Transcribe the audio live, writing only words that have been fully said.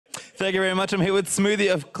Thank you very much. I'm here with Smoothie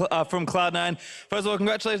from Cloud9. First of all,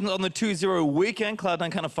 congratulations on the 2-0 weekend.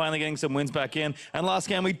 Cloud9 kind of finally getting some wins back in. And last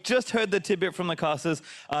game, we just heard the tidbit from the casters.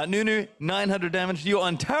 Nunu, 900 damage. You're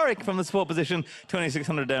on Taric from the support position,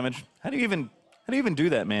 2,600 damage. How do you even do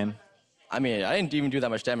that, man? I mean, I didn't even do that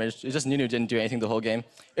much damage. It's just Nunu didn't do anything the whole game.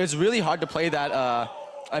 It's really hard to play that.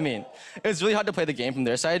 It's really hard to play the game from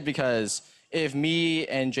their side because if me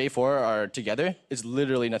and J4 are together, it's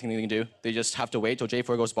literally nothing they can do. They just have to wait till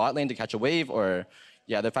J4 goes bot lane to catch a wave, or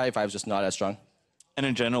yeah, the 5v5 is just not as strong. And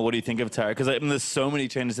in general, what do you think of Taric? Because there's so many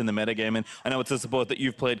changes in the metagame, and I know it's a support that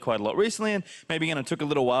you've played quite a lot recently, and maybe it took a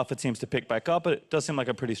little while for teams to pick back up, but it does seem like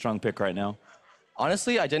a pretty strong pick right now.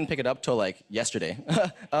 Honestly, I didn't pick it up till like yesterday.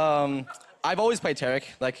 I've always played Taric.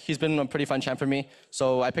 Like, he's been a pretty fun champ for me,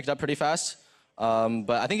 so I picked it up pretty fast. But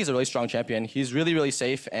I think he's a really strong champion. He's really, really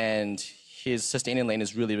safe, and his sustaining lane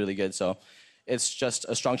is really, really good. So it's just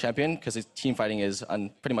a strong champion because his team fighting is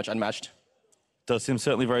pretty much unmatched. Does seem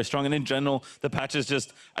certainly very strong. And in general, the patches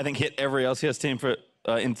just, I think, hit every LCS team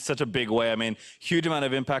in such a big way. I mean, huge amount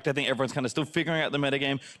of impact. I think everyone's kind of still figuring out the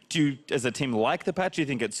metagame. Do you, as a team, like the patch? Do you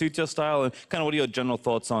think it suits your style? And kind of what are your general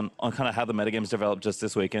thoughts on kind of how the metagame's developed just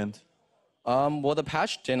this weekend? Well, the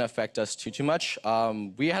patch didn't affect us too much.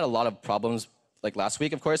 We had a lot of problems. Like last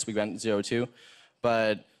week, of course, we went 0-2.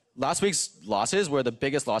 But last week's losses were the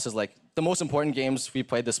biggest losses, like the most important games we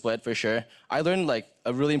played the split for sure. I learned like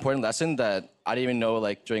a really important lesson that I didn't even know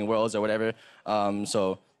like during Worlds or whatever.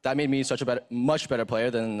 So that made me such a much better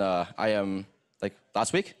player than I am like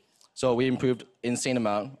last week. So we improved insane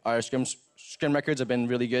amount. Our scrim records have been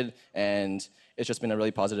really good, and it's just been a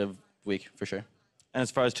really positive week for sure. And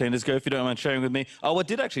as far as changes go, if you don't mind sharing with me, what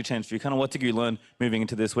did actually change for you? Kind of what did you learn moving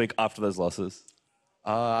into this week after those losses?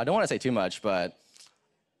 I don't want to say too much, but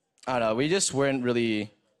I don't know. We just weren't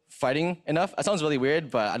really fighting enough. That sounds really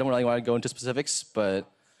weird, but I don't really want to go into specifics. But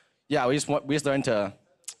yeah, we just learned to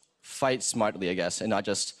fight smartly, I guess, and not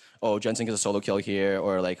just, oh, Jensen gets a solo kill here,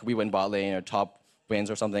 or like we win bot lane or top wins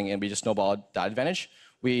or something, and we just snowball that advantage.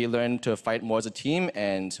 We learned to fight more as a team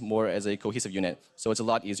and more as a cohesive unit. So it's a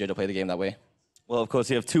lot easier to play the game that way. Well, of course,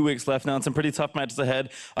 you have 2 weeks left now and some pretty tough matches ahead.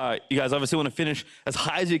 You guys obviously want to finish as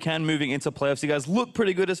high as you can moving into playoffs. You guys look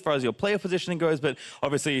pretty good as far as your player positioning goes, but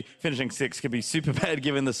obviously finishing 6th could be super bad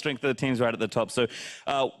given the strength of the teams right at the top. So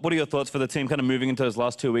what are your thoughts for the team kind of moving into those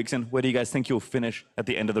last 2 weeks, and where do you guys think you'll finish at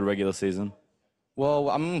the end of the regular season? Well,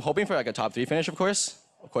 I'm hoping for like a top 3 finish, of course.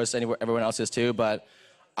 Of course, everyone else is too, but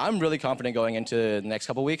I'm really confident going into the next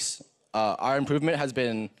couple weeks. Our improvement has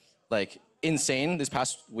been like insane this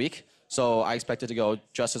past week. So I expect it to go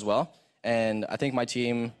just as well. And I think my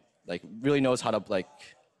team like really knows how to like,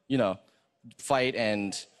 fight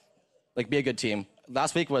and like be a good team.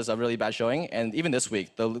 Last week was a really bad showing, and even this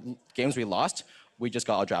week, the games we lost, we just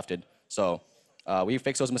got outdrafted. So we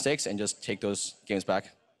fix those mistakes and just take those games back.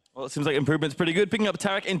 Well, it seems like improvement's pretty good. Picking up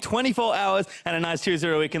Taric in 24 hours and a nice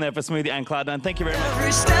 2-0 weekend there for Smoothie and Cloud9. Thank you very much.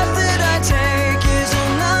 Every step that I take is